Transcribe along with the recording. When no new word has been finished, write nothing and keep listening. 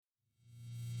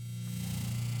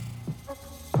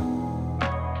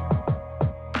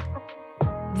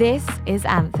This is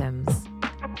Anthems.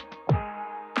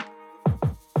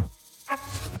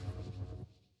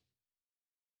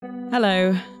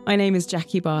 Hello, my name is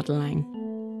Jacqui Bardelang.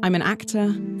 I'm an actor,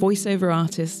 voiceover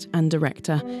artist and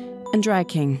director, and drag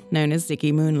king known as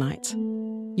Sigi Moonlight.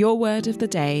 Your word of the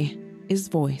day is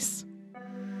voice.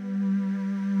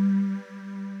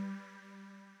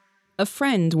 A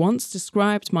friend once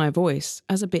described my voice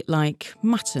as a bit like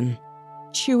mutton.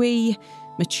 Chewy,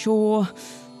 mature,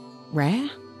 rare.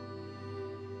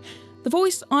 The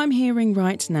voice I'm hearing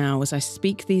right now as I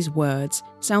speak these words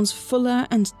sounds fuller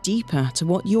and deeper to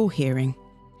what you're hearing.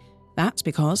 That's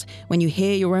because when you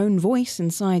hear your own voice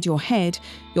inside your head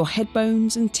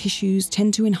bones and tissues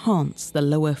tend to enhance the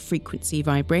lower frequency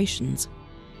vibrations.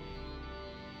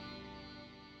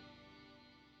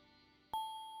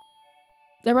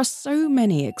 There are so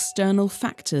many external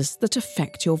factors that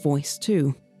affect your voice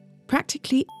too.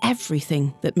 Practically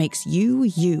everything that makes you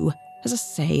you has a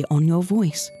say on your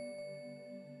voice.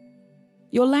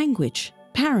 Your language,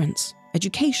 parents,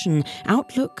 education,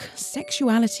 outlook,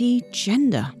 sexuality,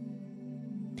 gender.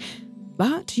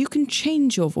 But you can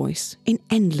change your voice in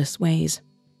endless ways.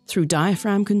 Through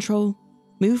diaphragm control,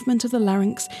 movement of the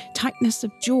larynx, tightness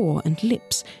of jaw and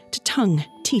lips, to tongue,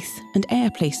 teeth and air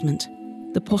placement.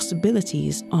 The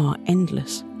possibilities are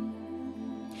endless.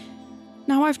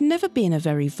 Now, I've never been a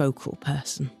very vocal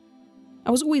person.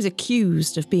 I was always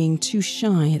accused of being too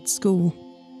shy at school.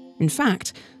 In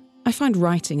fact, I find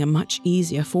writing a much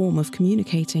easier form of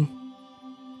communicating.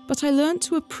 But I learned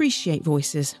to appreciate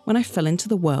voices when I fell into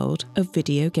the world of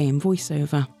video game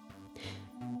voiceover.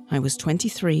 I was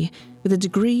 23, with a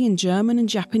degree in German and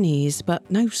Japanese,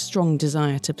 but no strong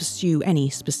desire to pursue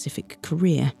any specific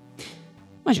career.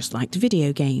 I just liked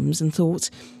video games and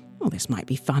thought, well, this might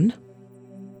be fun.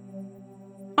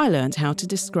 I learned how to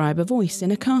describe a voice in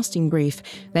a casting brief,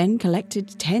 then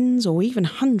collected tens or even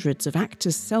hundreds of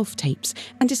actors' self-tapes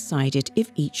and decided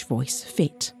if each voice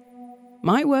fit.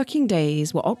 My working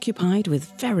days were occupied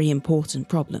with very important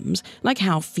problems, like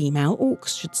how female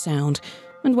orcs should sound,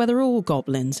 and whether all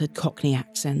goblins had Cockney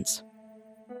accents.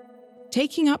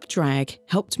 Taking up drag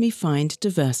helped me find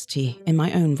diversity in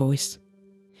my own voice.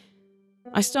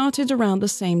 I started around the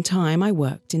same time I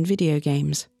worked in video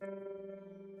games.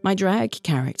 My drag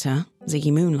character,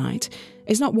 Sigi Moonlight,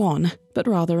 is not one, but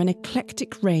rather an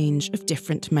eclectic range of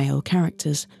different male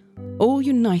characters, all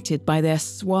united by their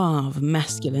suave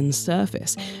masculine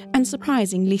surface and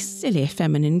surprisingly silly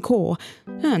feminine core,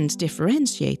 and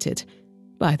differentiated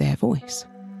by their voice.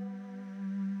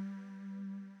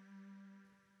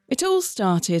 It all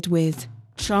started with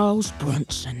Charles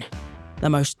Bronson, the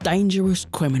most dangerous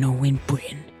criminal in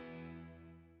Britain.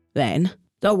 Then,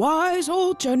 the wise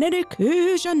old genetic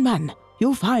Asian man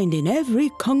you'll find in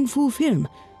every kung fu film.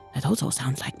 That also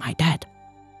sounds like my dad.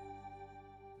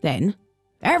 Then,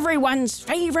 everyone's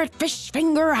favourite fish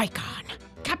finger icon,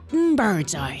 Captain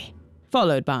Birdseye.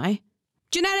 Followed by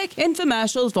genetic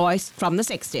infomercials voice from the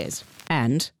 60s.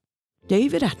 And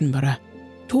David Attenborough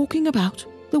talking about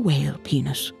the whale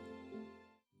penis.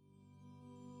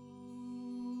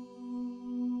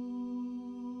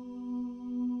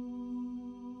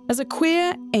 As a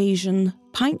queer, Asian,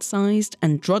 pint-sized,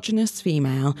 androgynous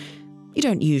female, you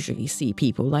don't usually see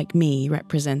people like me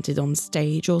represented on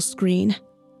stage or screen.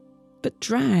 But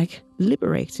drag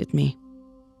liberated me.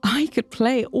 I could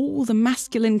play all the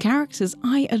masculine characters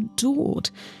I adored.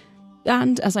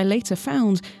 And as I later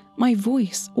found, my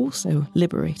voice also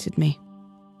liberated me.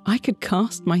 I could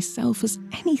cast myself as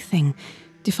anything,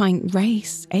 defying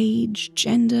race, age,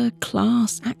 gender,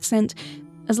 class, accent,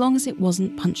 as long as it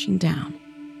wasn't punching down.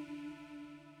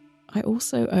 I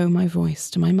also owe my voice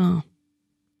to my ma.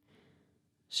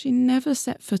 She never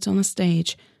set foot on a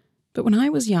stage, but when I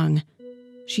was young,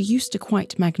 she used to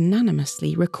quite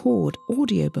magnanimously record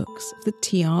audiobooks of the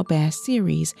T.R. Bear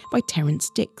series by Terence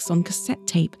Dicks on cassette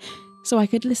tape so I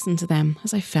could listen to them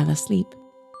as I fell asleep.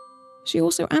 She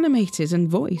also animated and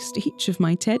voiced each of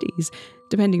my teddies,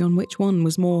 depending on which one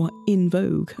was more in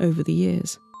vogue over the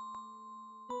years.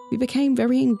 We became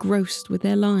very engrossed with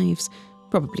their lives,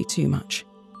 probably too much.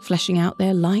 Fleshing out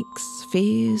their likes,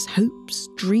 fears, hopes,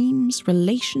 dreams,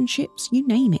 relationships, you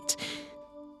name it.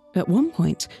 At one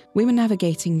point, we were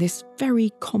navigating this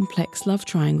very complex love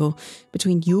triangle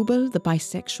between Jubel, the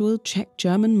bisexual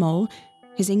Czech-German mole,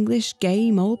 his English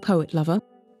gay mole poet lover,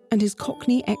 and his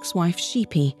Cockney ex-wife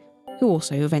Sheepy, who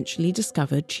also eventually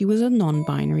discovered she was a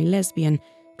non-binary lesbian,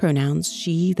 pronouns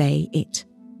she, they, it.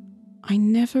 I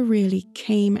never really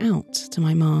came out to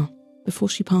my ma before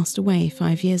she passed away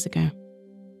 5 years ago.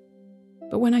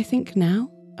 But when I think now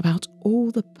about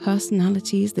all the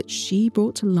personalities that she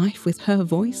brought to life with her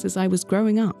voice as I was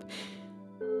growing up,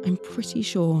 I'm pretty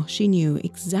sure she knew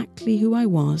exactly who I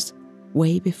was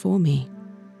way before me.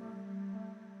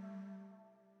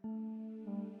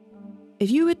 If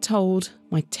you had told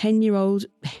my 10-year-old,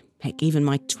 heck, even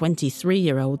my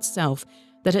 23-year-old self,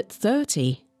 that at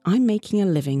 30, I'm making a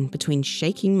living between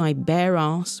shaking my bare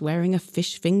ass, wearing a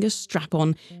fish finger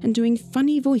strap-on, and doing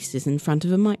funny voices in front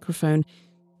of a microphone,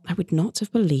 I would not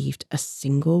have believed a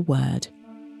single word.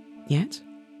 Yet,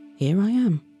 here I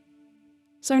am.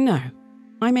 So no,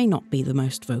 I may not be the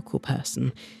most vocal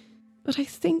person, but I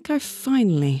think I've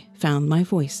finally found my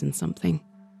voice in something,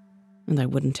 and I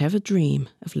wouldn't ever dream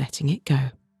of letting it go.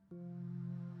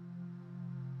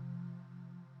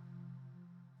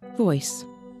 Voice,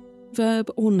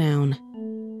 verb or noun,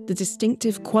 the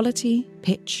distinctive quality,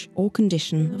 pitch or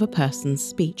condition of a person's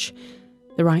speech,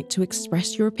 the right to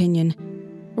express your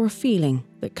opinion or a feeling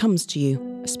that comes to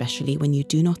you, especially when you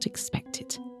do not expect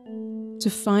it. To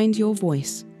find your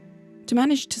voice, to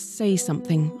manage to say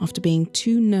something after being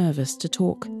too nervous to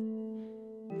talk,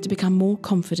 to become more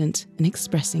confident in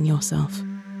expressing yourself.